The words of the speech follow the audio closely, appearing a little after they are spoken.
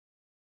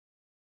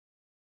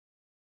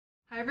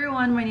Hi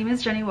everyone, my name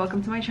is Jenny.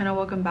 Welcome to my channel.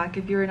 Welcome back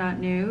if you're not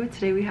new.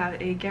 Today we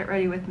have a get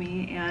ready with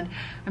me and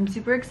I'm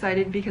super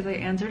excited because I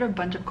answered a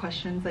bunch of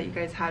questions that you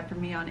guys had for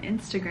me on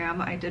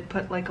Instagram. I did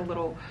put like a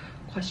little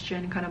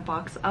question kind of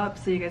box up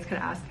so you guys could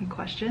ask me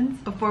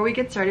questions. Before we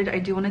get started, I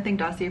do want to thank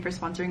Dossier for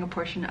sponsoring a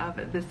portion of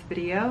this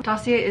video.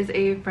 Dossier is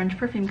a French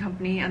perfume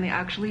company and they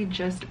actually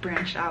just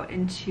branched out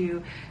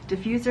into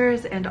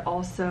diffusers and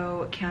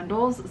also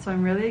candles, so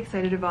I'm really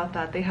excited about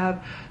that. They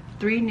have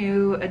 3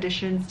 new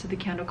additions to the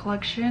candle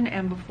collection,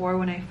 and before,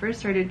 when I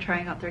first started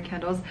trying out their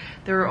candles,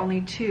 there were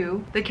only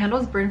 2. The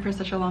candles burn for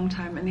such a long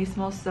time and they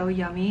smell so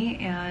yummy,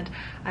 and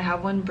I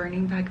have one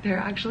burning back there.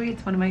 Actually,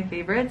 it's one of my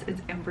favorites. It's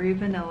ambery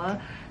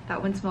vanilla.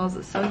 That one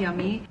smells so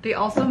yummy. They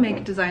also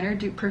make designer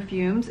dupe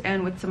perfumes,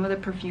 and with some of the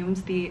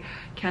perfumes the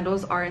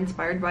candles are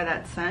inspired by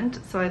that scent,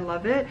 so I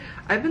love it.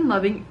 I've been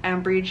loving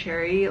ambery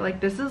cherry. Like,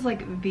 this is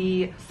like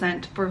the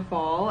scent for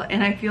fall,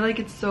 and I feel like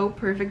it's so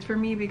perfect for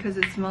me because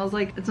it smells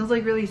like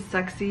really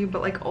sexy,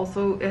 but like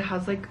also it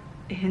has like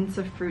hints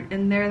of fruit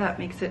in there that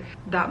makes it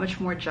that much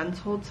more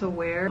gentle to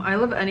wear. I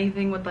love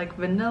anything with like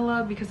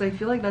vanilla because I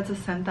feel like that's a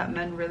scent that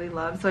men really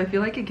love, so I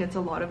feel like it gets a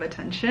lot of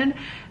attention,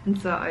 and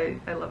so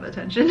I love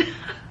attention.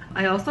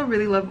 I also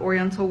really love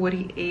Oriental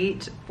Woody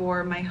 8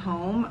 for my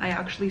home. I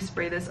actually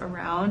spray this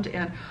around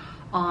and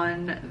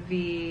on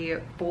the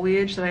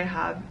foliage that I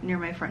have near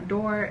my front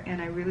door,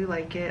 and I really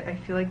like it. I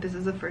feel like this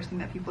is the first thing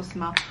that people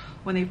smell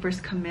when they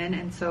first come in,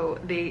 and so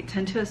they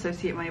tend to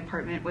associate my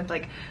apartment with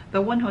like the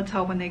one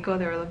hotel. When they go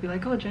there, they'll be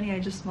like, oh Jenny, I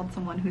just smelled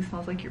someone who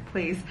smells like your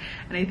place,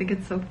 and I think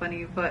it's so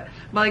funny. But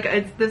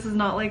like, this is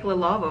not like Le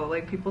Labo.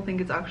 Like, people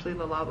think it's actually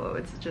Le Labo.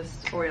 It's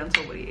just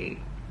Oriental Woody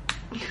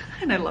 8.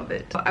 And I love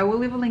it. I will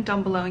leave a link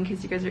down below in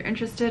case you guys are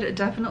interested.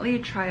 Definitely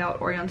try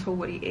out Oriental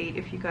Woody 8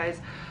 if you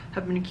guys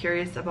have been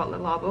curious about Le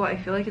Labo. I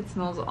feel like it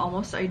smells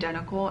almost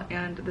identical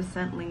and the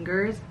scent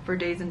lingers for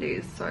days and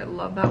days, so I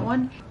love that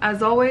one.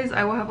 As always,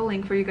 I will have a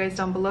link for you guys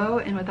down below,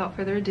 and without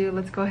further ado,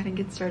 let's go ahead and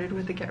get started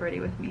with the get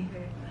ready with me.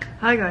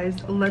 Hi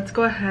guys, let's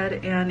go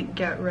ahead and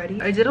get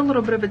ready. I did a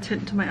little bit of a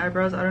tint to my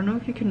eyebrows. I don't know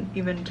if you can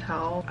even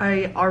tell.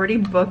 I already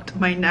booked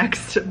my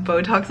next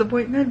Botox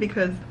appointment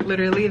because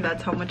literally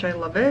that's how much I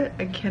love it.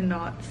 I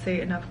cannot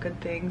say enough good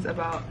things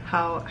about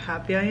how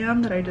happy I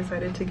am that I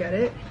decided to get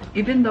it.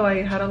 Even though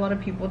I had a lot of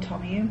people tell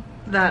me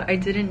that I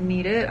didn't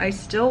need it, I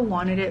still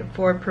wanted it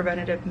for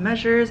preventative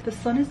measures. The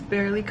sun is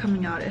barely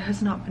coming out. It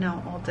has not been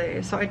out all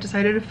day, so I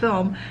decided to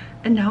film,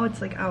 and now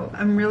it's like out.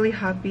 I'm really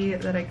happy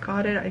that I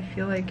got it. I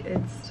feel like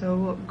it's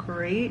so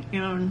great,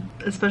 and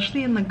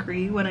especially in the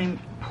gris, when I'm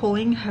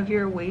pulling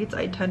heavier weights,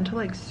 I tend to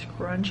like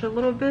scrunch a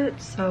little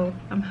bit, so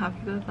I'm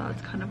happy that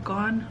that's kind of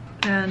gone.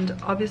 And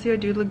obviously I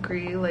do Le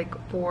Gris like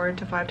 4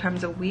 to 5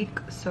 times a week,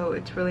 so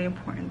it's really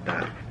important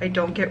that I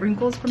don't get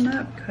wrinkles from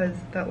that, because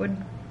that would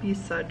be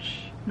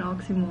such an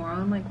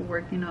oxymoron, like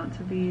working out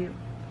to be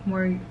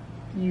more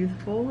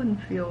youthful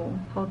and feel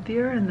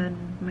healthier, and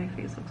then my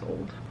face looks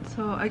old.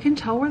 So I can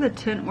tell where the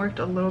tint worked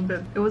a little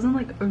bit. It wasn't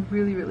like a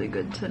really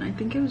good tint. I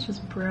think it was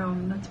just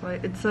brown. That's why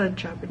it's a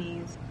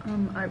Japanese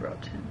eyebrow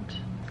tint.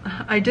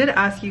 I did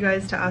ask you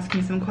guys to ask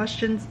me some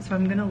questions, so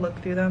I'm gonna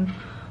look through them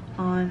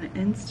on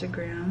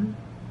Instagram.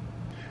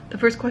 The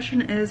first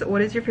question is,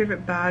 what is your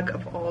favorite bag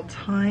of all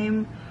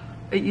time?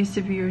 It used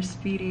to be your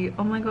Speedy.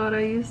 Oh my god,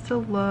 I used to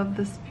love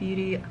the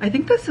Speedy. I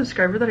think the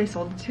subscriber that I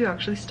sold it to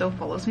actually still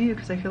follows me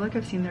because I feel like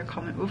I've seen their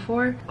comment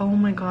before. Oh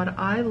my god,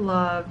 I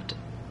loved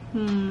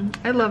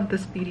the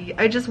Speedy.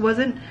 I just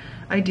wasn't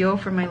ideal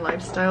for my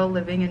lifestyle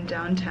living in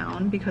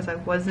downtown because I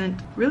wasn't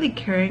really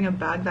carrying a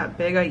bag that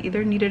big. I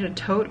either needed a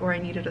tote or I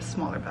needed a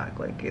smaller bag.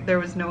 Like, there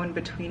was no in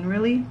between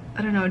really.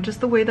 I don't know, just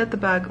the way that the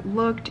bag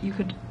looked, you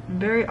could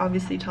very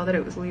obviously tell that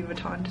it was Louis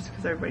Vuitton just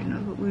because everybody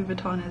knows what Louis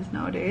Vuitton is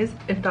nowadays.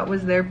 If that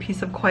was their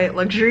piece of quiet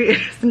luxury,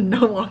 it is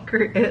no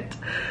longer it.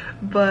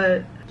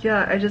 But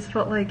yeah, I just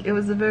felt like it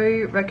was a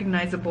very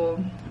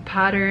recognizable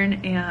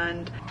pattern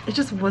and it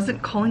just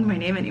wasn't calling my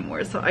name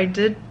anymore, so I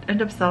did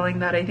end up selling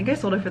that. I think I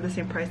sold it for the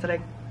same price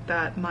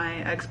that my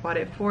ex bought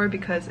it for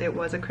because it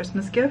was a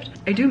Christmas gift.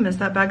 I do miss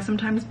that bag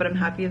sometimes, but I'm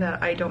happy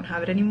that I don't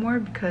have it anymore,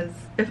 because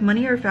if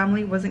money or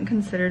family wasn't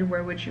considered,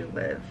 where would you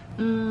live?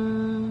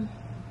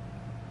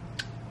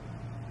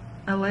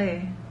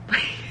 LA.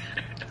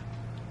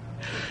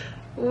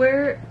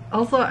 Where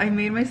also I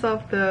made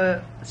myself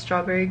the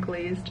strawberry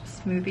glazed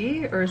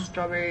smoothie, or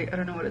strawberry, I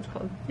don't know what it's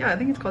called. Yeah, I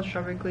think it's called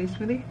strawberry glazed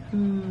smoothie.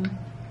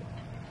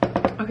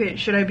 Okay,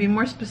 should I be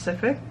more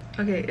specific?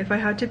 Okay, if I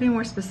had to be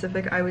more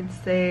specific, I would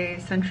say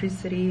Century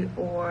City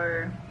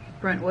or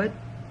Brentwood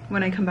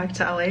when I come back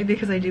to LA,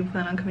 because I do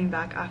plan on coming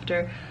back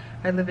after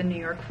I live in New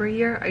York for a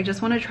year. I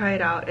just want to try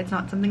it out. It's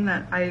not something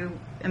that I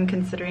am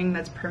considering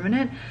that's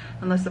permanent,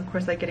 unless of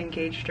course I get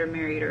engaged or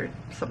married or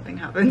something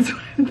happens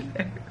when I'm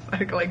there.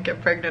 I like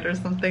get pregnant or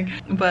something,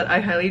 but I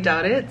highly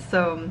doubt it.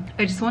 So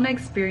I just want to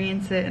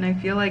experience it, and I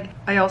feel like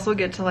I also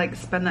get to like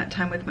spend that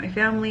time with my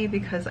family,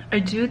 because I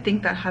do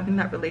think that having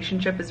that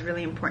relationship is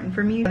really important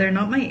for me. They're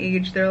not my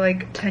age, they're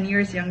like 10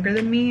 years younger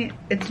than me.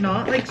 It's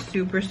not like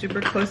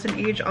super close in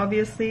age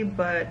obviously,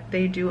 but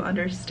they do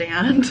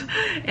understand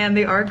and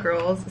they are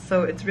girls,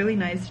 so it's really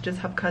nice to just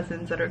have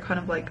cousins that are kind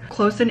of like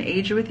close in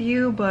age with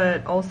you,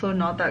 but also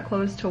not that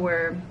close to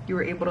where you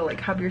were able to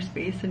like have your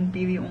space and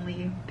be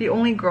the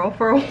only girl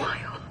for a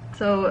while.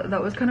 So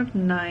that was kind of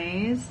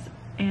nice,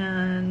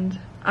 and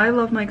I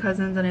love my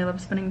cousins and I love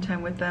spending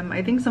time with them.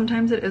 I think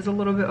sometimes it is a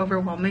little bit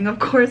overwhelming, of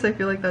course. I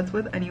feel like that's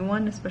with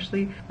anyone,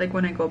 especially like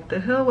when I go up the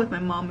hill with my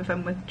mom. If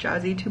I'm with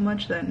Jazzy too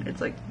much, then it's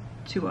like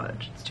too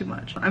much. It's too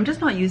much. I'm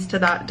just not used to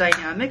that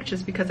dynamic,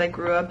 just because I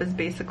grew up as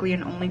basically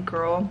an only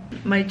girl.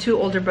 My two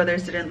older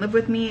brothers didn't live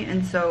with me,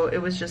 and so it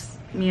was just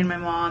me and my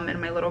mom and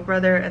my little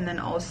brother, and then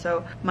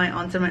also my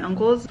aunts and my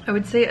uncles. I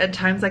would say at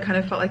times I kind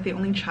of felt like the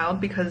only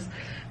child, because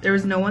there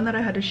was no one that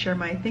I had to share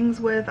my things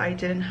with. I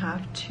didn't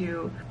have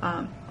to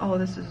oh,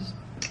 this is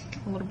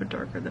a little bit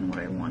darker than what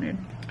I wanted.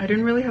 I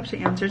didn't really have to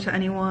answer to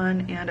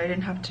anyone, and I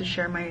didn't have to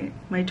share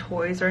my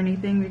toys or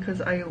anything, because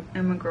I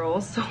am a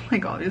girl. So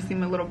like obviously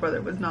my little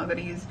brother was not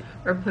gonna use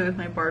or play with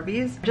my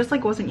Barbies. I just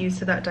like wasn't used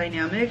to that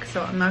dynamic,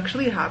 so I'm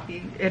actually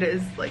happy it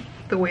is like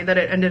the way that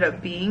it ended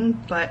up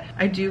being. But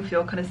I do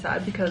feel kind of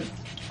sad because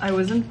I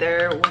wasn't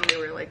there when they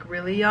were like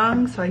really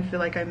young, so I feel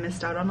like I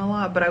missed out on a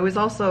lot. But I was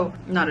also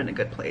not in a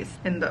good place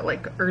in the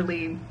like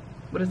early,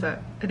 what is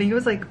that, I think it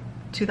was like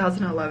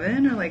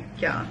 2011, or like,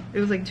 yeah, it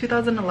was like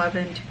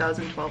 2011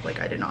 2012.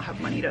 Like I did not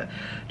have money to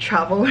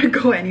travel or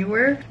go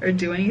anywhere or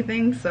do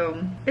anything,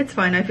 so it's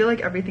fine. I feel like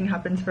everything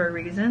happens for a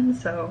reason,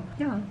 so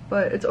yeah.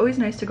 But it's always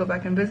nice to go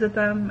back and visit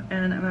them,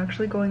 and I'm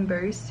actually going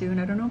very soon.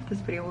 I don't know if this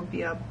video will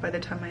be up by the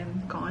time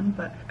I'm gone,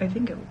 but I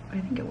think it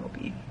will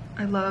be.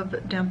 I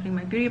love dampening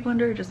my beauty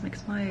blender. It just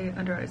makes my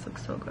under eyes look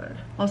so good.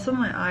 Also,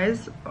 my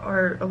eyes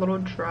are a little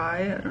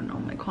dry. I don't know,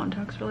 my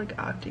contacts are like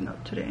acting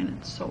up today, and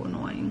it's so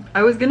annoying.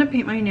 I was gonna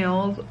paint my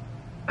nails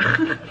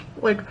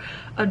like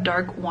a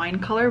dark wine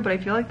color, but I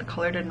feel like the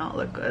color did not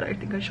look good. I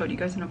think I showed you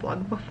guys in a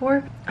vlog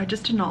before. I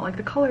just did not like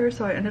the color,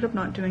 so I ended up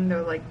not doing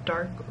the like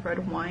dark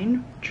red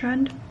wine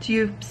trend. Do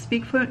you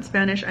speak fluent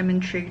Spanish? I'm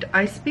intrigued.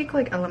 I speak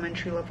like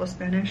elementary level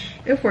Spanish,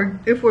 if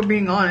we're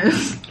being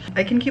honest.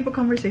 I can keep a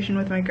conversation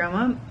with my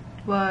grandma,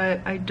 but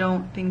I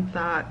don't think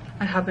that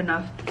I have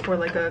enough for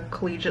like a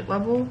collegiate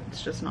level.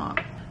 It's just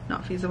not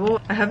feasible.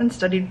 I haven't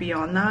studied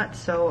beyond that,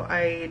 so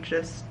I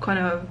just kind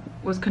of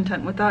was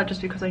content with that,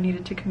 just because I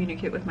needed to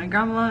communicate with my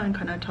grandma and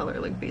kind of tell her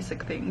like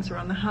basic things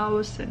around the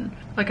house, and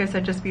like I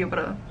said, just be able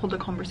to hold a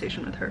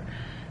conversation with her,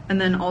 and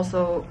then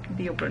also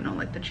be able to know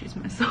like the cheese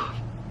myself.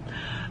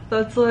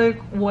 That's like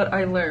what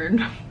I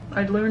learned.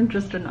 I learned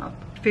just enough.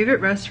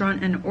 Favorite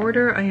restaurant and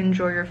order? I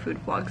enjoy your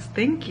food vlogs.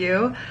 Thank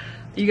you.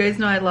 You guys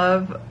know I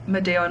love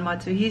Madeo and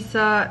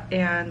Matsuhisa,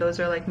 and those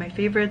are like my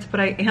favorites, but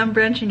I am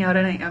branching out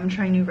and I am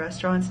trying new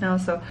restaurants now,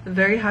 so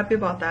very happy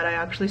about that. I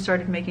actually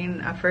started making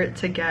an effort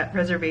to get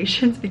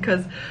reservations,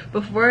 because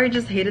before I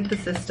just hated the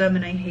system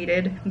and I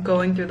hated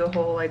going through the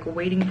whole like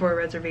waiting for a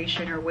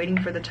reservation or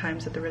waiting for the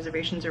times that the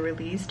reservations are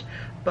released.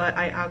 But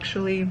I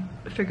actually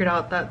figured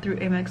out that through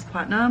Amex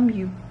Platinum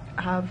you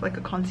have like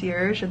a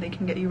concierge and they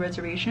can get you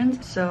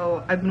reservations.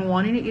 So I've been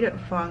wanting to eat at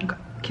Funk.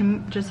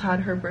 Kim just had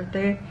her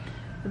birthday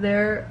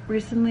there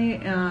recently,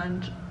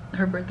 and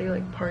her birthday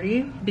like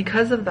party.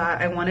 Because of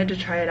that, I wanted to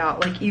try it out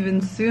like even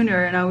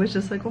sooner, and I was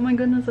just like, oh my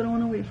goodness, I don't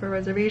want to wait for a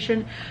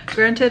reservation.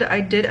 Granted, I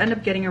did end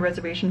up getting a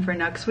reservation for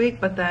next week,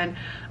 but then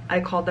I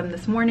called them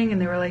this morning and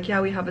they were like,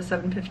 yeah, we have a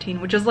 7:15,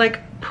 which is like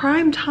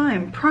prime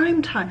time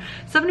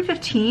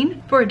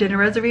 7:15 for a dinner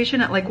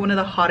reservation at like one of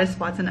the hottest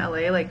spots in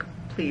LA. Like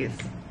please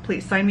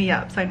sign me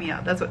up.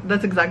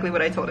 That's exactly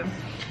what I told him.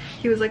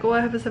 He was like, oh, I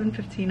have a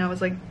 7:15. I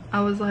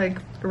was like,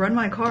 run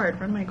my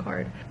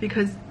card,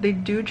 because they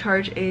do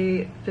charge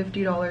a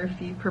 $50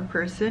 fee per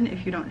person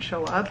if you don't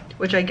show up,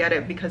 which I get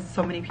it, because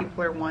so many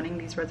people are wanting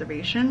these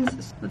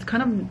reservations. It's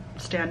kind of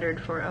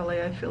standard for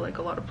LA. I feel like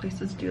a lot of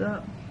places do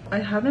that. I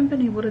haven't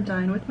been able to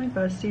dine with my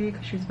bestie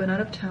because she's been out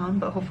of town,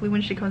 but hopefully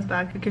when she comes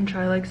back we can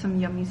try like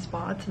some yummy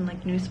spots and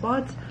like new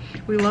spots.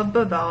 We love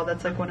Bavel.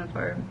 That's like one of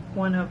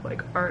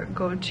our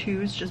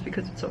go-tos, just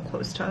because it's so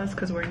close to us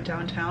because we're in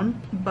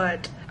downtown.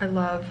 But I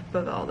love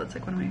Bavel. That's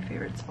like one of my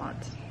favorite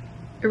spots.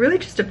 It really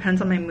just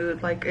depends on my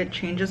mood. Like it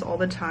changes all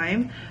the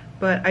time,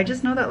 but I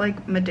just know that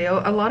like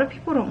Madeo, a lot of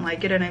people don't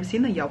like it, and I've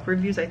seen the Yelp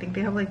reviews. I think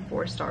they have like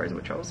 4 stars,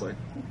 which I was like,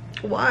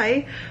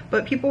 why?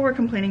 But people were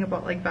complaining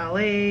about like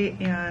ballet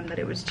and that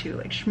it was too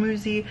like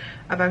schmoozy.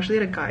 I've actually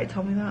had a guy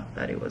tell me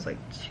that it was like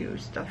too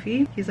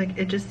stuffy. He's like,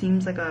 it just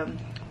seems like a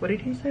what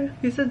did he say?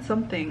 He said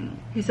something.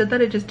 He said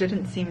that it just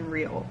didn't seem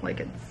real. Like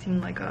it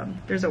seemed like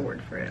there's a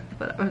word for it,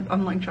 but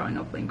I'm like drawing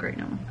a blank right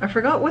now. I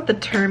forgot what the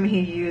term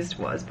he used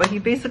was, but he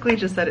basically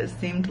just said it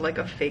seemed like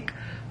a fake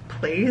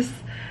place,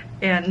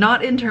 and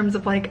not in terms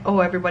of like,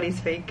 oh, everybody's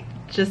fake,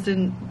 just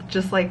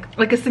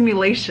like a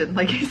simulation.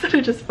 Like he said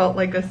it just felt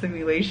like a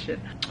simulation,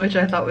 which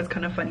I thought was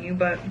kind of funny.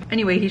 But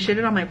anyway, he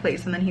shitted on my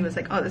place, and then he was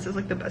like, oh, this is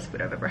like the best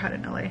food I've ever had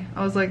in LA.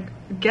 I was like,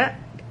 get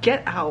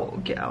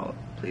out,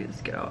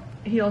 please get out.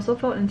 He also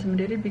felt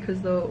intimidated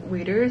because the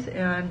waiters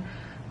and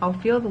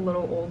Alfio, the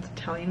little old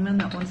Italian man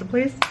that owns the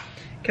place,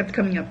 kept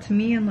coming up to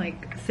me and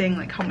like saying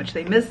like how much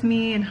they miss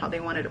me and how they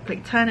wanted to play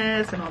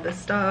tennis and all this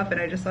stuff,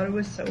 and I just thought it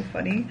was so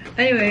funny.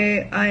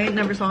 Anyway, I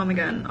never saw him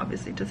again,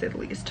 obviously, to say the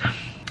least.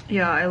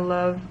 Yeah, I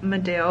love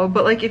Madeo,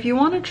 but like if you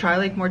want to try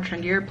like more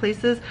trendier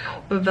places,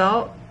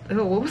 Bavel,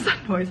 oh, what was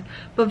that noise?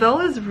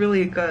 Bavel is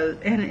really good,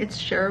 and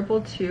it's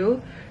shareable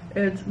too.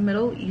 It's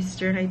Middle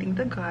Eastern. I think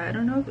the guy, I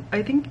don't know,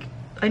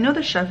 I know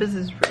the chef is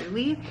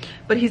Israeli,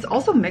 but he's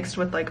also mixed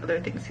with like other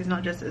things. He's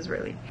not just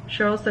Israeli.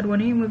 Cheryl said,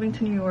 when are you moving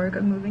to New York?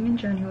 I'm moving in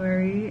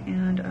January,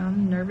 and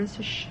I'm nervous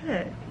as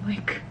shit.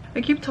 Like,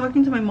 I keep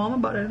talking to my mom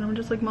about it, and I'm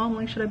just like, Mom,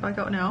 like, should I back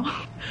out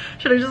now?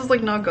 Should I just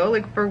like not go?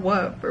 Like, for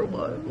what? For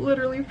what?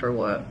 Literally for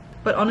what?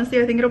 But honestly,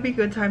 I think it'll be a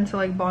good time to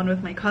like bond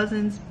with my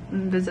cousins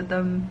and visit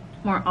them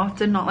more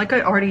often. Not like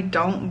I already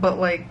don't, but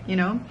like, you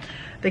know,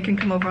 they can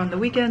come over on the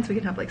weekends. We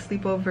can have like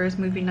sleepovers,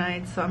 movie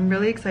nights. So I'm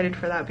really excited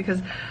for that,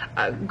 because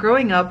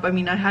growing up, I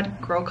mean, I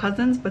had girl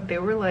cousins, but they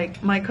were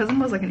like, my cousin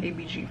was like an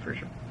ABG for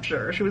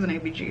sure. She was an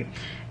ABG,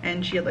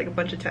 and she had like a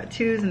bunch of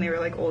tattoos, and they were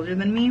like older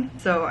than me,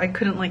 so I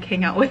couldn't like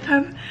hang out with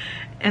them,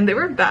 and they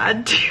were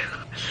bad too.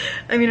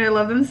 I mean, I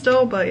love them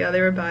still, but yeah,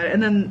 they were bad.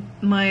 And then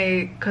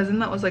my cousin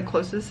that was like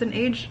closest in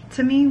age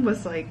to me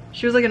was like,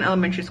 she was like in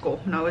elementary school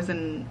when I was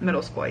in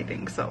middle school, I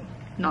think, so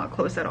not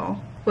close at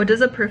all. What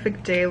does a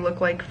perfect day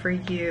look like for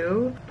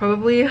you?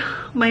 Probably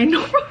my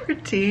normal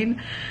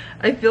routine.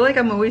 I feel like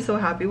I'm always so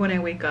happy when I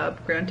wake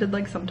up. Granted,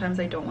 like sometimes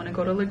I don't want to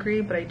go to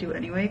Legree, but I do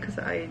anyway because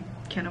I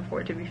can't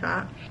afford to be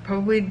fat.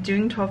 Probably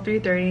doing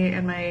 12-3:30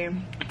 and my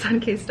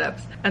 10K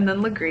steps, and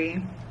then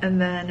Legree,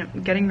 and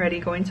then getting ready,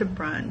 going to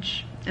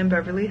brunch in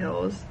Beverly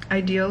Hills.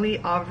 Ideally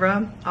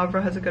Avra.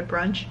 Avra has a good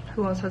brunch.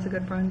 Who else has a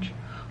good brunch?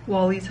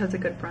 Wally's has a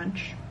good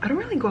brunch. I don't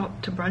really go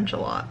out to brunch a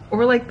lot.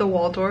 Or like the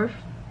Waldorf,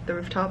 the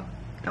rooftop.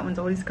 That one's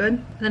always good.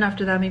 And then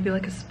after that, maybe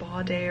like a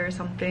spa day or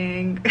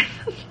something.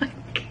 Like,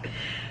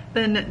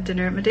 then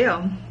dinner at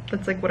Madeo.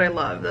 That's like what I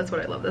love. That's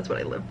what I love. That's what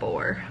I live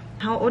for.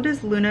 How old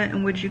is Luna,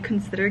 and would you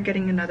consider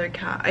getting another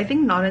cat? I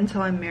think not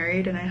until I'm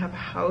married and I have a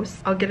house.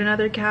 I'll get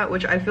another cat,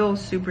 which I feel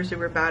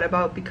super bad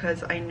about,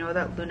 because I know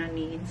that Luna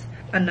needs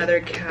another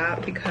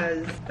cat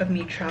because of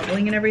me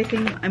traveling and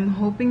everything. I'm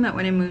hoping that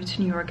when I move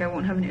to New York, I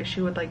won't have an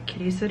issue with like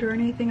kitty sitter or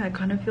anything. I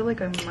kind of feel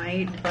like I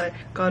might, but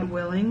God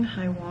willing,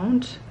 I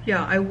won't.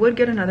 Yeah, I would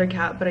get another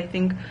cat, but I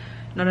think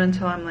not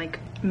until I'm like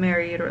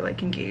married or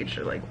like engaged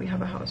or like we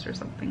have a house or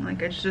something.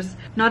 Like, it's just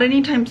not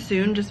anytime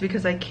soon, just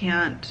because I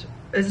can't.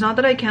 It's not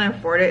that I can't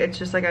afford it, it's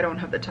just like I don't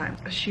have the time.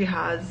 She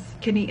has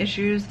kidney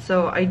issues,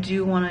 so I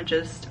do want to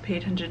just pay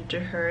attention to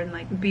her and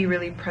like be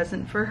really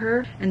present for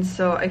her. And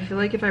so I feel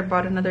like if I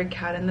brought another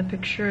cat in the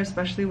picture,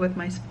 especially with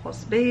my small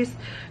space,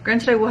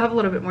 granted I will have a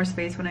little bit more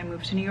space when I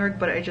move to New York,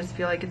 but I just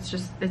feel like it's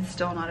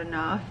still not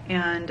enough,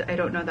 and I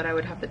don't know that I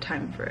would have the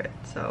time for it.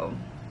 So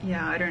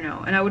yeah, I don't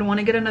know. And I would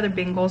want to get another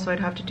Bengal, so I'd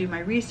have to do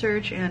my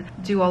research and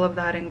do all of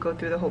that and go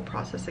through the whole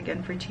process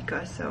again for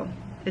Tika, so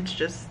it's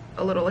just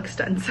a little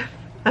extensive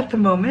at the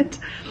moment.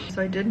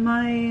 So I did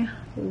my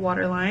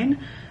waterline.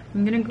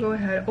 I'm gonna go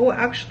ahead. Oh,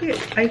 actually,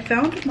 I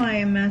found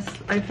my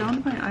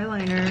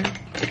eyeliner.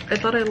 I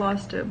thought I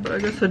lost it, but I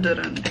guess I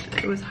didn't.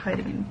 It was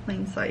hiding in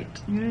plain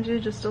sight. I'm gonna do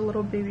just a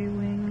little baby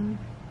wing.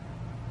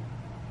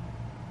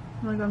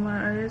 Oh my god,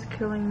 my eye is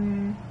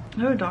killing me.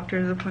 I have a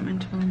doctor's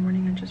appointment tomorrow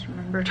morning, I just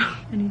remembered.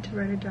 I need to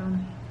write it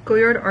down.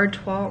 Goyard,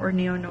 Artois, or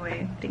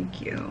Neo-Noe?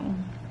 Thank you.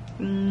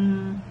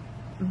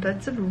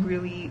 That's a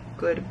really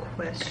good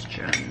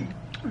question.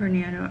 Or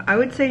Neo-Noe. I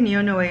would say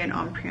Neo-Noe and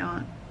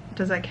Ampriant.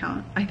 Does that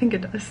count? I think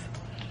it does.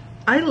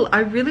 I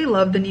really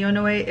love the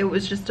Neo-Noe. It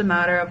was just a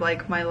matter of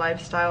like my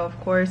lifestyle, of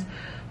course.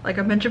 Like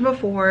I mentioned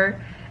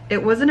before,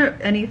 it wasn't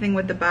anything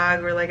with the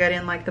bag, or like I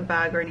didn't like the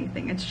bag or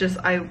anything. It's just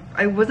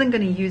I wasn't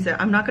gonna use it.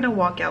 I'm not gonna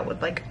walk out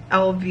with like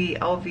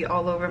LV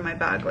all over my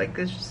bag. Like,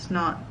 it's just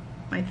not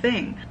my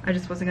thing. I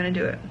just wasn't gonna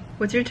do it.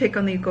 What's your take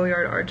on the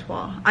Goyard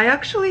Artois? I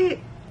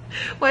actually,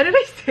 why did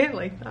I say it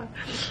like that?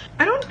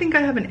 I don't think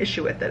I have an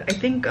issue with it. I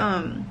think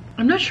I'm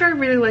not sure I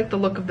really like the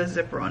look of the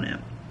zipper on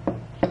it.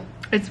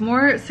 It's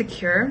more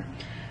secure,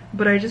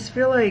 but I just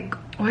feel like,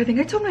 oh, I think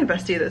I told my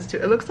bestie this too.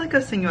 It looks like a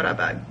señora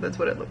bag. That's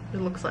what it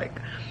looks like.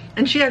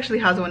 And she actually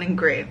has one in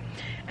gray.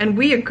 And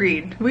we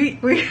agreed.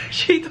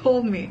 She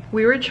told me.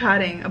 We were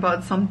chatting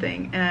about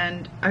something,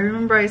 and I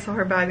remember I saw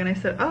her bag and I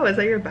said, oh, is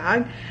that your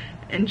bag?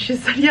 And she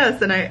said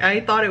yes, and I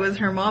thought it was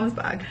her mom's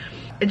bag.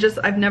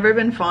 I've never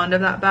been fond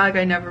of that bag.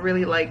 I never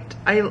really liked,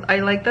 I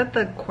like that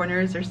the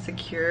corners are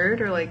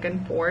secured or like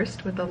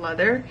enforced with the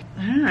leather.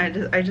 I don't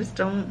know, I just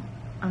don't,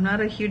 I'm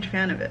not a huge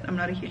fan of it. I'm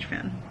not a huge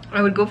fan.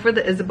 I would go for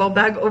the Isabel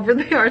bag over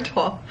the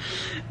artois.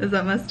 Is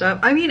that messed up?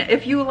 I mean,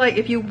 if you're like,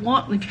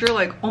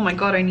 oh my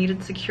god, I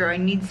need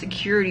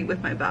security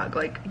with my bag,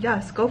 like,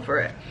 yes, go for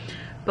it.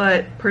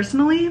 But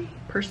personally,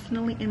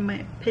 in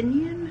my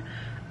opinion,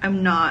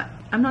 I'm not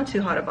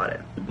too hot about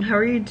it. How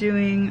are you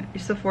doing?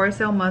 Sephora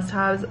sale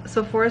must-haves.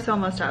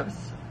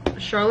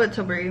 Charlotte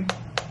Tilbury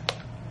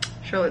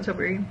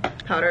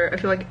powder. I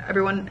feel like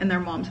everyone and their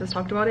moms has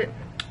talked about it.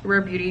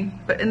 Rare Beauty,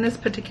 but in this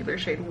particular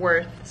shade,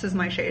 Worth. This is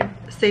my shade.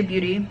 Say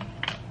Beauty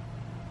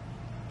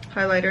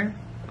highlighter,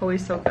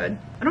 always so good.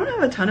 I don't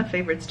have a ton of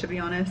favorites, to be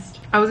honest.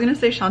 I was gonna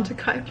say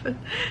Chantecaille, but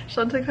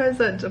Chantecaille is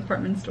at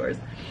department stores.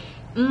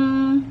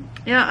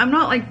 Yeah, I'm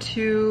not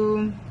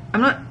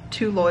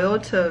too loyal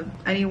to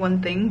any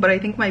one thing, but I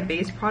think my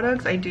base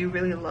products I do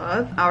really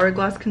love.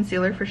 Hourglass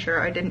concealer for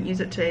sure. I didn't use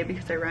it today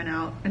because I ran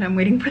out and I'm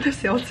waiting for the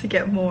sale to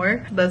get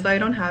more. That's why I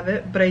don't have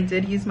it, but I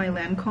did use my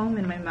Lancome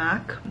and my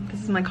MAC.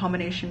 This is my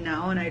combination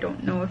now and I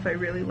don't know if I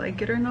really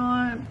like it or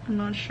not. I'm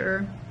not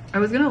sure. I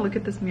was gonna look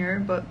at this mirror,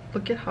 but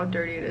look at how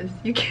dirty it is.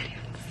 You can't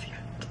even see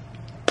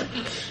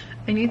it.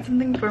 I need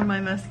something for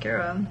my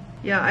mascara.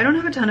 Yeah, I don't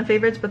have a ton of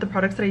favorites, but the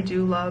products that I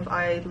do love,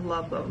 I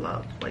love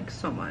like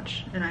so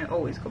much, and I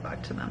always go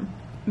back to them.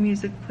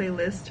 Music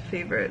playlist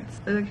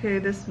favorites. Okay,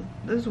 this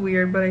is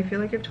weird, but I feel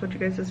like I've told you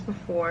guys this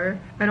before.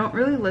 I don't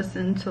really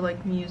listen to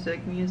like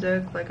music.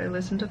 Like I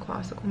listen to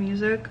classical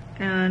music,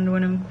 and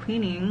when I'm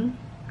cleaning,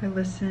 I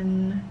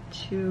listen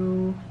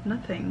to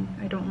nothing.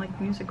 I don't like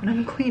music when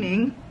I'm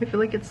cleaning. I feel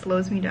like it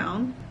slows me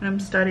down. When I'm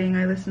studying,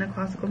 I listen to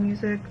classical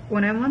music.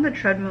 When I'm on the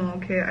treadmill,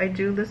 okay, I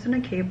do listen to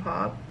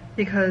K-pop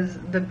because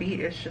the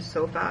beat is just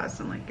so fast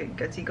and like it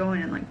gets you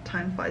going and like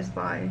time flies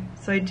by.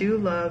 So I do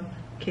love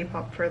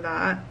K-pop for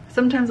that.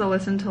 Sometimes I'll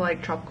listen to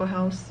like Tropical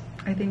House,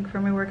 I think,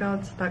 for my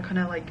workouts. That kind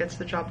of like gets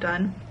the job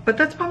done. But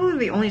that's probably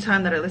the only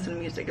time that I listen to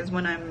music is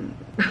when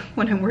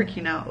I'm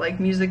working out, like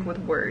music with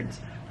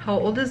words. How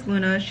old is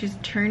Luna? She's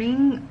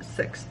turning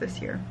 6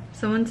 this year.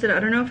 Someone said,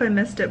 I don't know if I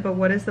missed it, but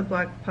what is the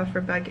black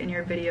puffer bag in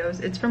your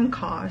videos? It's from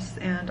COS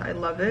and I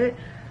love it.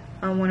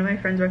 One of my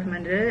friends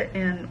recommended it,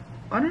 and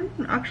I don't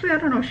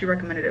know if she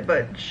recommended it,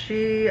 but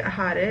she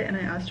had it and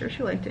I asked her if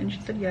she liked it and she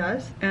said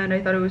yes. And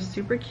I thought it was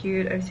super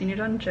cute. I've seen it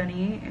on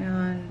Jenny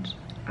and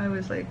I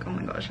was like, oh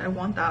my gosh, I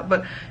want that.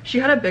 But she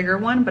had a bigger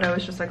one, but I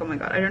was just like, oh my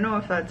god, I don't know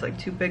if that's like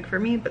too big for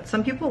me. But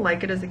some people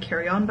like it as a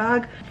carry-on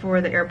bag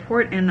for the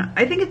airport, and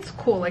I think it's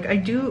cool. Like I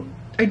do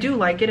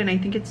like it, and I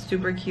think it's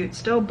super cute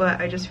still,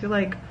 but I just feel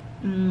like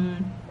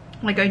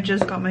like I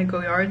just got my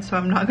goyard, so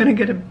I'm not gonna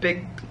get a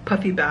big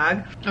puffy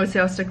bag. I would say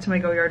I'll stick to my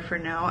goyard for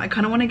now. I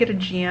kind of want to get a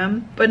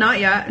GM, but not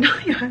yet.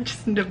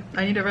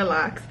 I need to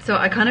relax. So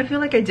I kind of feel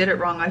like I did it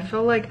wrong. I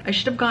feel like I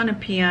should have gotten a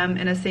PM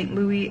in a St.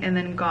 Louis and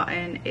then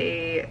gotten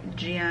a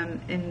GM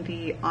in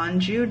the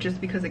Anjou, just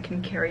because it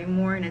can carry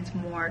more and it's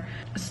more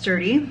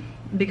sturdy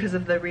because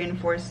of the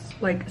reinforced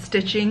like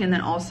stitching, and then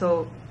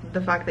also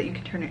the fact that you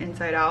can turn it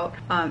inside out.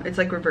 It's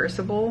like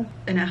reversible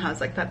and it has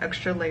like that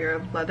extra layer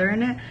of leather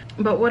in it,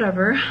 but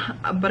whatever.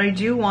 But I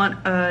do want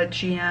a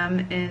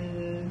GM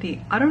in the,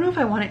 I don't know if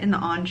I want it in the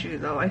Anjou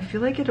though. I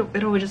feel like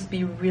it'll just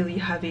be really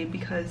heavy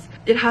because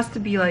it has to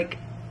be like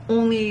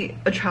only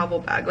a travel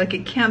bag. Like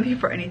it can't be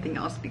for anything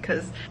else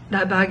because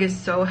that bag is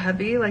so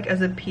heavy. Like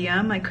as a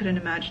PM, I couldn't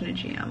imagine a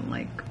GM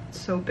like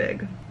so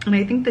big. And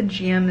I think the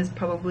GM is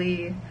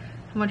probably,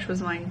 how much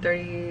was mine?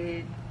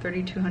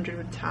 3,200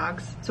 with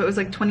tax. So it was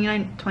like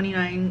 29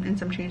 and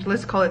some change.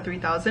 Let's call it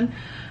 3,000.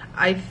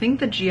 I think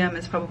the GM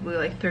is probably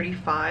like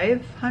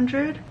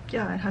 3,500.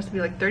 Yeah, it has to be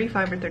like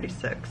 35 or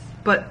 36.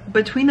 But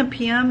between the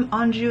PM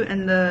Anjou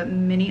and the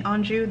mini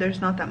Anjou,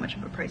 there's not that much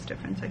of a price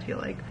difference, I feel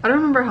like. I don't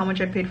remember how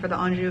much I paid for the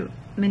Anjou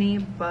mini,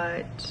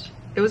 but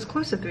it was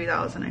close to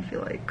 3,000, I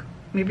feel like.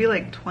 Maybe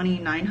like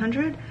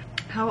 2,900.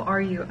 How are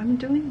you? I'm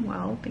doing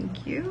well,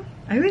 thank you.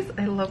 I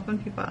love when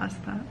people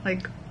ask that.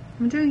 Like,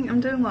 I'm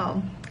doing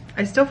well.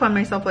 I still find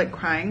myself like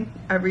crying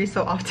every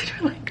so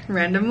often, like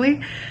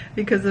randomly,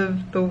 because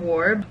of the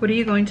war. What are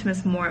you going to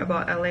miss more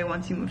about LA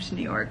once you move to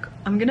New York?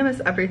 I'm gonna miss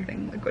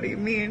everything. Like, what do you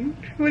mean?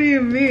 What do you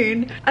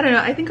mean? I don't know.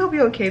 I think I'll be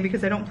okay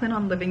because I don't plan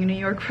on living in New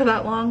York for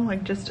that long.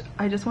 Like,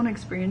 I just want to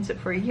experience it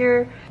for a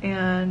year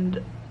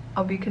and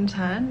I'll be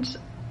content.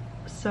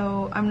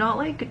 So I'm not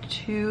like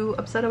too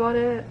upset about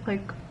it,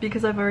 like,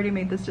 because I've already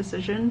made this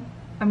decision.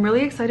 I'm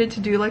really excited to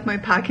do like my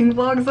packing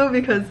vlogs though,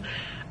 because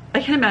I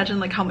can't imagine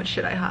like how much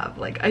shit I have.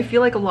 Like, I feel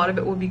like a lot of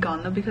it will be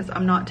gone though, because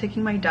I'm not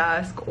taking my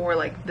desk or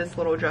like this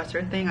little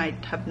dresser thing. I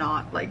have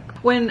not, like,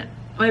 when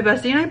my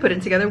bestie and I put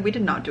it together, we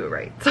did not do it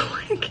right. So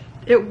like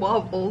it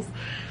wobbles.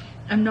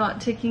 I'm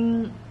not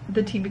taking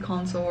the TV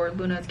console or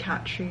Luna's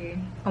cat tree.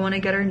 I want to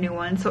get her a new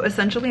one. So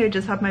essentially I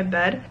just have my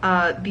bed,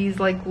 these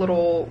like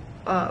little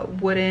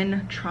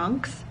wooden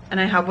trunks, and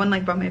I have one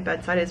like by my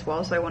bedside as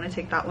well, so I want to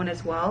take that one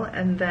as well,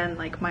 and then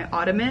like my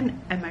ottoman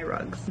and my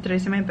rugs. Did I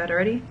say my bed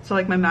already? So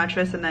like my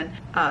mattress and then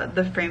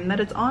the frame that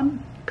it's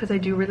on, because I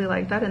do really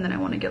like that, and then I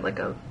want to get like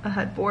a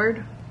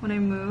headboard when I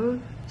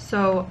move.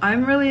 So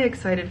I'm really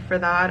excited for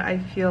that. I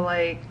feel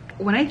like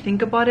when I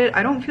think about it,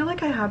 I don't feel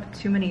like I have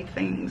too many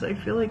things. I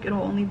feel like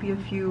it'll only be a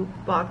few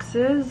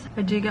boxes.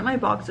 I do get my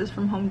boxes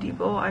from Home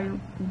Depot. I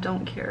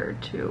don't care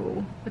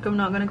to, like, I'm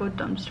not gonna go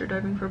dumpster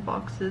diving for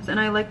boxes.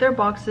 And I like their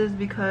boxes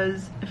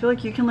because I feel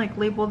like you can like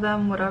label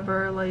them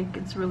whatever, like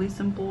it's really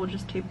simple,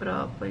 just tape it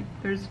up. Like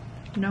there's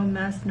no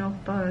mess, no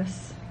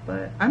fuss.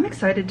 But I'm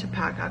excited to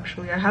pack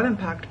actually. I haven't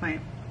packed my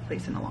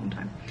place in a long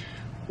time.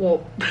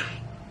 Well,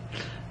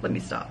 let me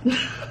stop.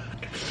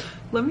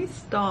 Let me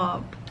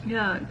stop.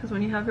 Yeah, because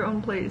when you have your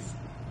own place,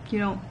 you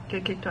don't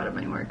get kicked out of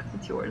anywhere because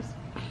it's yours.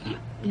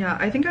 Yeah,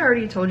 I think I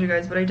already told you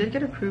guys, but I did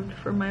get approved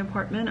for my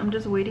apartment. I'm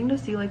just waiting to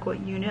see like what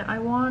unit I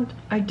want.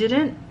 I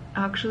didn't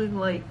actually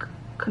like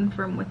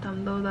confirm with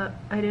them though that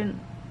I didn't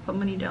put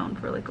money down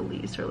for like a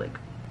lease or like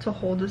to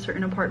hold a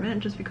certain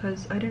apartment, just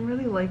because I didn't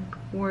really like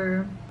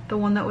where the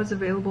one that was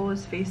available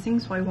is facing.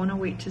 So I want to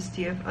wait to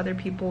see if other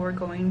people were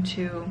going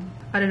to,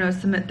 I don't know,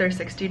 submit their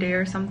 60-day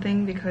or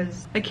something,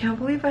 because I can't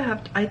believe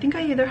I think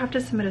I either have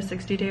to submit a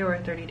 60-day or a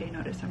 30-day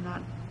notice.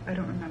 I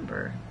don't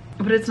remember.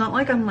 But it's not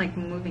like I'm like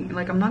moving,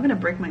 like I'm not gonna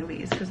break my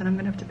lease, because then I'm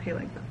gonna have to pay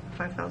like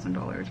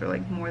 $5,000 or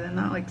like more than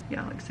that, like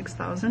yeah, like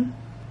 6,000.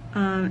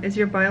 Is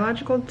your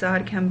biological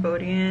dad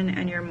Cambodian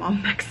and your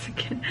mom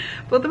Mexican?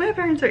 Both of my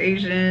parents are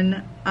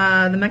Asian.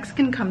 The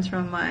Mexican comes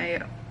from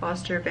my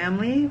foster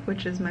family,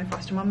 which is my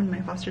foster mom and my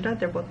foster dad.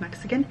 They're both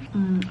Mexican.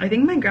 I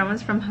think my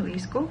grandma's from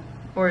Jalisco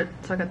or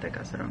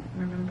Zacatecas, I don't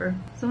remember.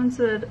 Someone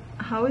said,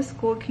 how is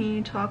school? Can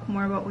you talk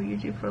more about what you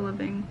do for a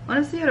living?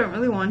 Honestly, I don't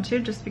really want to,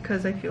 just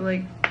because I feel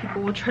like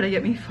people will try to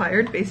get me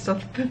fired based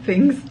off the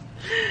things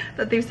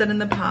that they've said in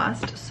the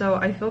past. So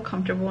I feel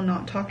comfortable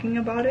not talking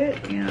about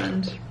it,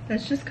 and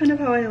that's just kind of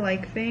how I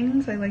like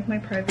things. I like my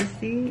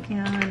privacy,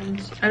 and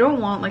I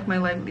don't want like my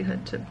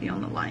livelihood to be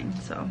on the line.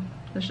 So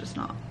that's just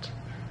not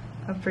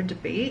up for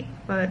debate.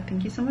 But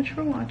thank you so much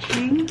for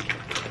watching.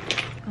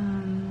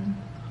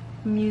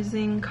 I'm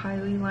using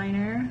Kylie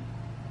liner.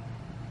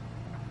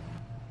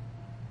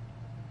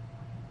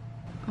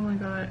 Oh my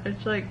god,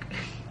 it's like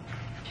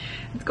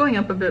it's going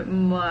up a bit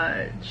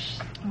much.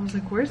 I was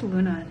like, where's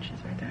Luna? And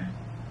she's right there.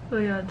 So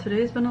yeah,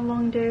 today's been a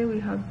long day. We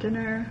have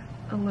dinner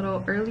a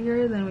little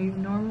earlier than we've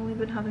normally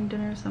been having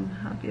dinner, so I'm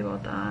happy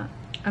about that.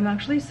 I'm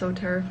actually so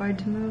terrified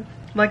to move.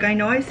 Like, I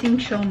know I seem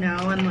chill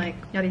now and like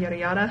yada yada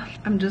yada.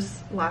 I'm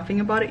just laughing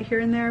about it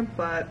here and there,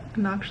 but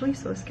I'm actually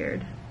so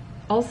scared.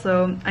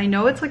 Also, I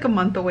know it's like a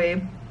month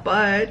away,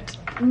 but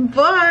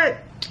are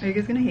you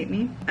guys gonna hate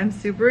me? I'm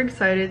super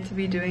excited to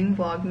be doing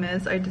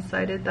Vlogmas. I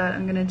decided that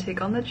I'm gonna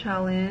take on the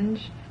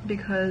challenge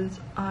because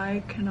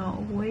I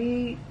cannot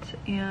wait,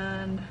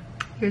 and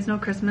you guys know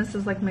Christmas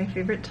is like my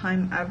favorite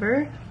time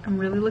ever. I'm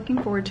really looking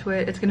forward to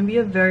it. It's gonna be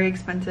a very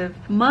expensive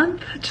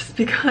month just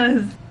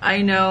because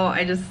I know,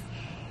 I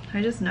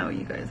just know,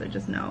 you guys, I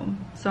just know.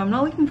 So I'm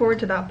not looking forward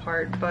to that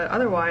part, but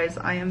otherwise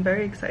I am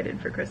very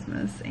excited for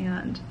Christmas,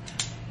 and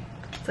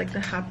it's like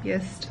the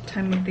happiest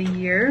time of the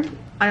year.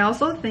 I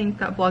also think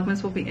that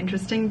Vlogmas will be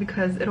interesting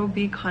because it'll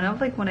be kind of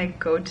like when I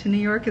go to New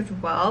York as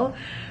well,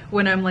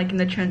 when I'm like in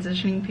the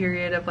transitioning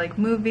period of like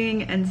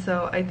moving. And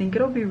so I think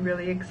it'll be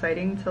really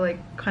exciting to like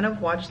kind of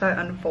watch that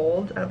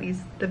unfold, at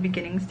least the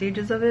beginning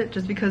stages of it,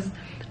 just because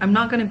I'm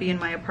not going to be in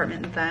my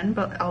apartment then,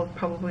 but I'll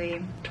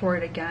probably tour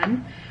it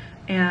again.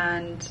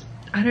 And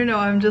I don't know,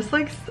 I'm just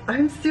like,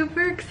 I'm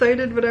super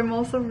excited, but I'm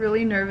also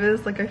really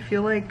nervous. Like I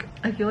feel like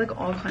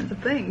all kinds of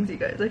things, you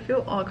guys. I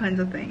feel all kinds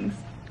of things.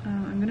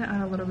 I'm gonna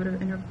add a little bit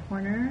of inner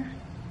corner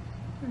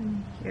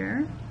in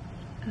here,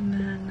 and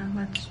then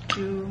let's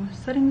do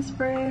setting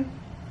spray.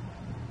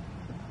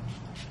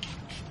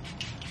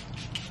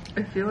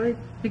 I feel like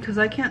because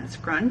I can't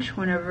scrunch,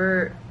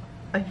 whenever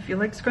I feel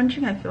like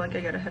scrunching, I feel like I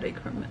get a headache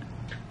from it.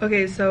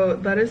 Okay, so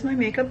that is my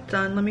makeup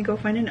done. Let me go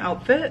find an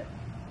outfit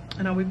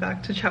and I'll be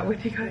back to chat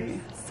with you guys.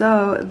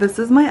 So this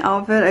is my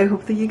outfit. I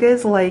hope that you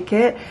guys like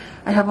it.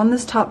 I have on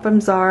this top from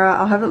Zara.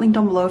 I'll have it linked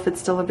down below if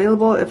it's still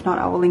available. If not,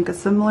 I will link a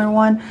similar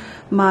one.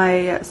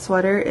 My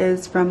sweater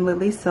is from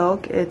Lily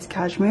Silk. It's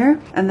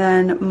cashmere. And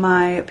then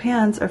my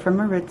pants are from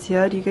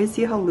Aritzia. Do you guys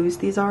see how loose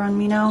these are on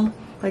me now?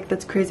 Like,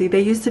 that's crazy.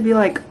 They used to be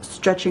like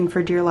stretching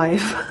for dear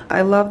life.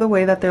 I love the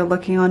way that they're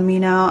looking on me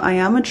now. I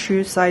am a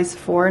true size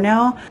 4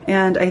 now,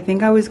 and I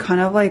think I was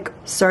kind of like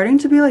starting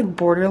to be like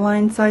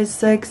borderline size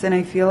 6, and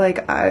I feel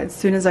like as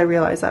soon as I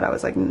realized that, I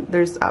was like,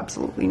 there's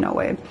absolutely no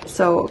way.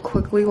 So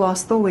quickly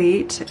lost the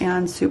weight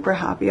and super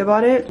happy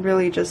about it.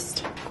 Really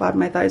just glad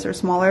my thighs are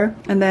smaller.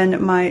 And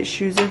then my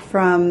shoes are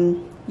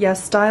from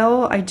Yes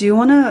Style. I do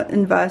want to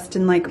invest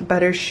in like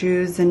better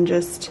shoes and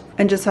just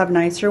have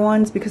nicer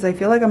ones, because I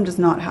feel like I'm just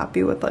not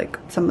happy with like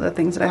some of the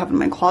things that I have in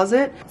my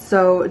closet.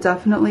 So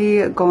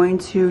definitely going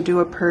to do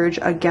a purge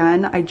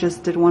again. I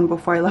just did one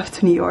before I left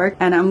to New York,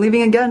 and I'm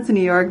leaving again to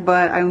New York,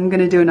 but I'm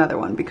gonna do another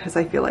one because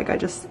I feel like I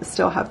just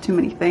still have too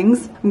many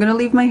things. I'm gonna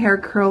leave my hair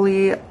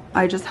curly.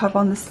 I just have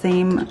on the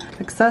same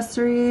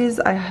accessories.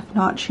 I have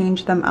not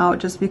changed them out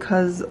just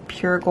because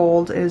pure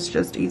gold is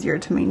just easier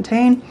to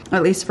maintain,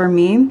 at least for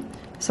me.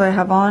 So I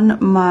have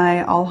on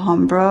my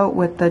Alhambra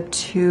with the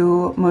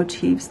 2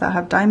 motifs that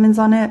have diamonds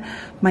on it,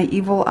 my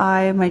evil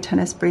eye, my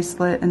tennis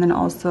bracelet, and then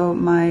also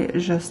my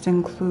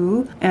Justin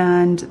Clou.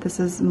 And this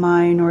is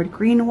my Nord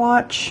Green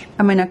watch.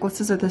 And my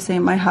necklaces are the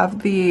same. I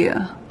have the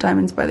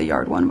Diamonds by the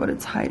Yard one, but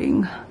it's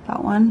hiding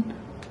that one.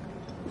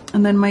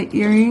 And then my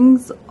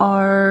earrings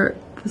are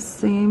the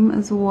same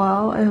as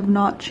well. I have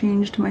not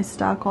changed my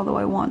stack, although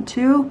I want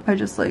to.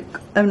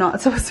 I'm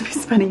not supposed to be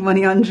spending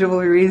money on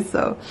jewelry,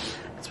 so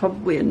it's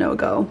probably a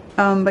no-go.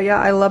 But yeah,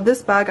 I love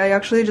this bag. I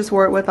actually just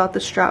wore it without the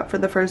strap for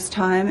the first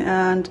time,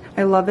 and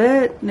I love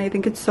it, and I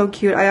think it's so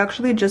cute. I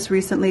actually just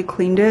recently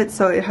cleaned it,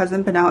 so it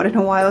hasn't been out in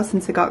a while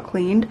since it got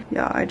cleaned.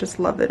 Yeah, I just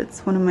love it.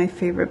 It's one of my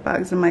favorite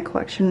bags in my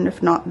collection,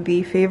 if not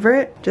the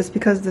favorite, just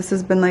because this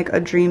has been like a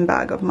dream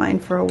bag of mine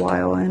for a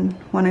while, and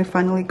when I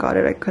finally got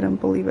it, I couldn't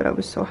believe it. I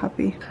was so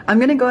happy. I'm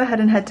gonna go ahead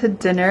and head to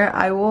dinner.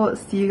 I will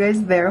see you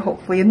guys there,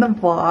 hopefully in the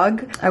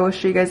vlog. I will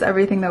show you guys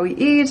everything that we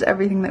eat,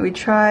 everything that we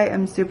try.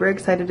 I'm super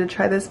excited to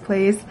try this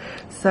place,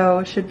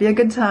 so should be a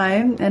good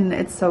time, and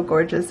it's so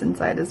gorgeous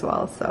inside as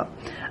well. So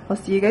I'll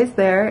see you guys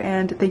there,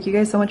 and thank you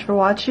guys so much for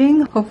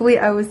watching. Hopefully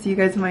I will see you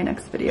guys in my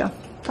next video.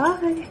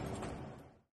 Bye.